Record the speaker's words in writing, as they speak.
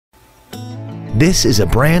This is a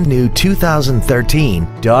brand new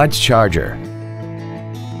 2013 Dodge Charger.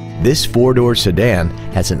 This four-door sedan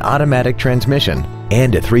has an automatic transmission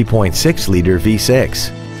and a 3.6-liter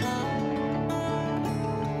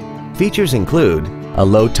V6. Features include a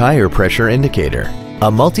low tire pressure indicator, a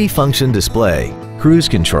multi-function display, cruise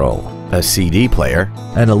control, a CD player,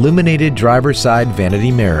 an illuminated driver's side vanity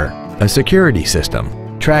mirror, a security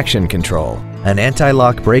system, traction control, an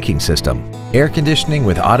anti-lock braking system, air conditioning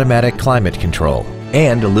with automatic climate control,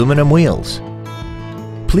 and aluminum wheels.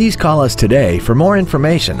 Please call us today for more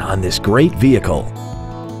information on this great vehicle.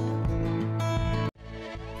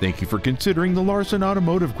 Thank you for considering the Larson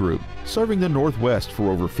Automotive Group, serving the Northwest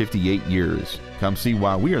for over 58 years. Come see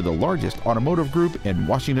why we are the largest automotive group in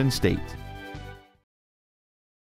Washington State.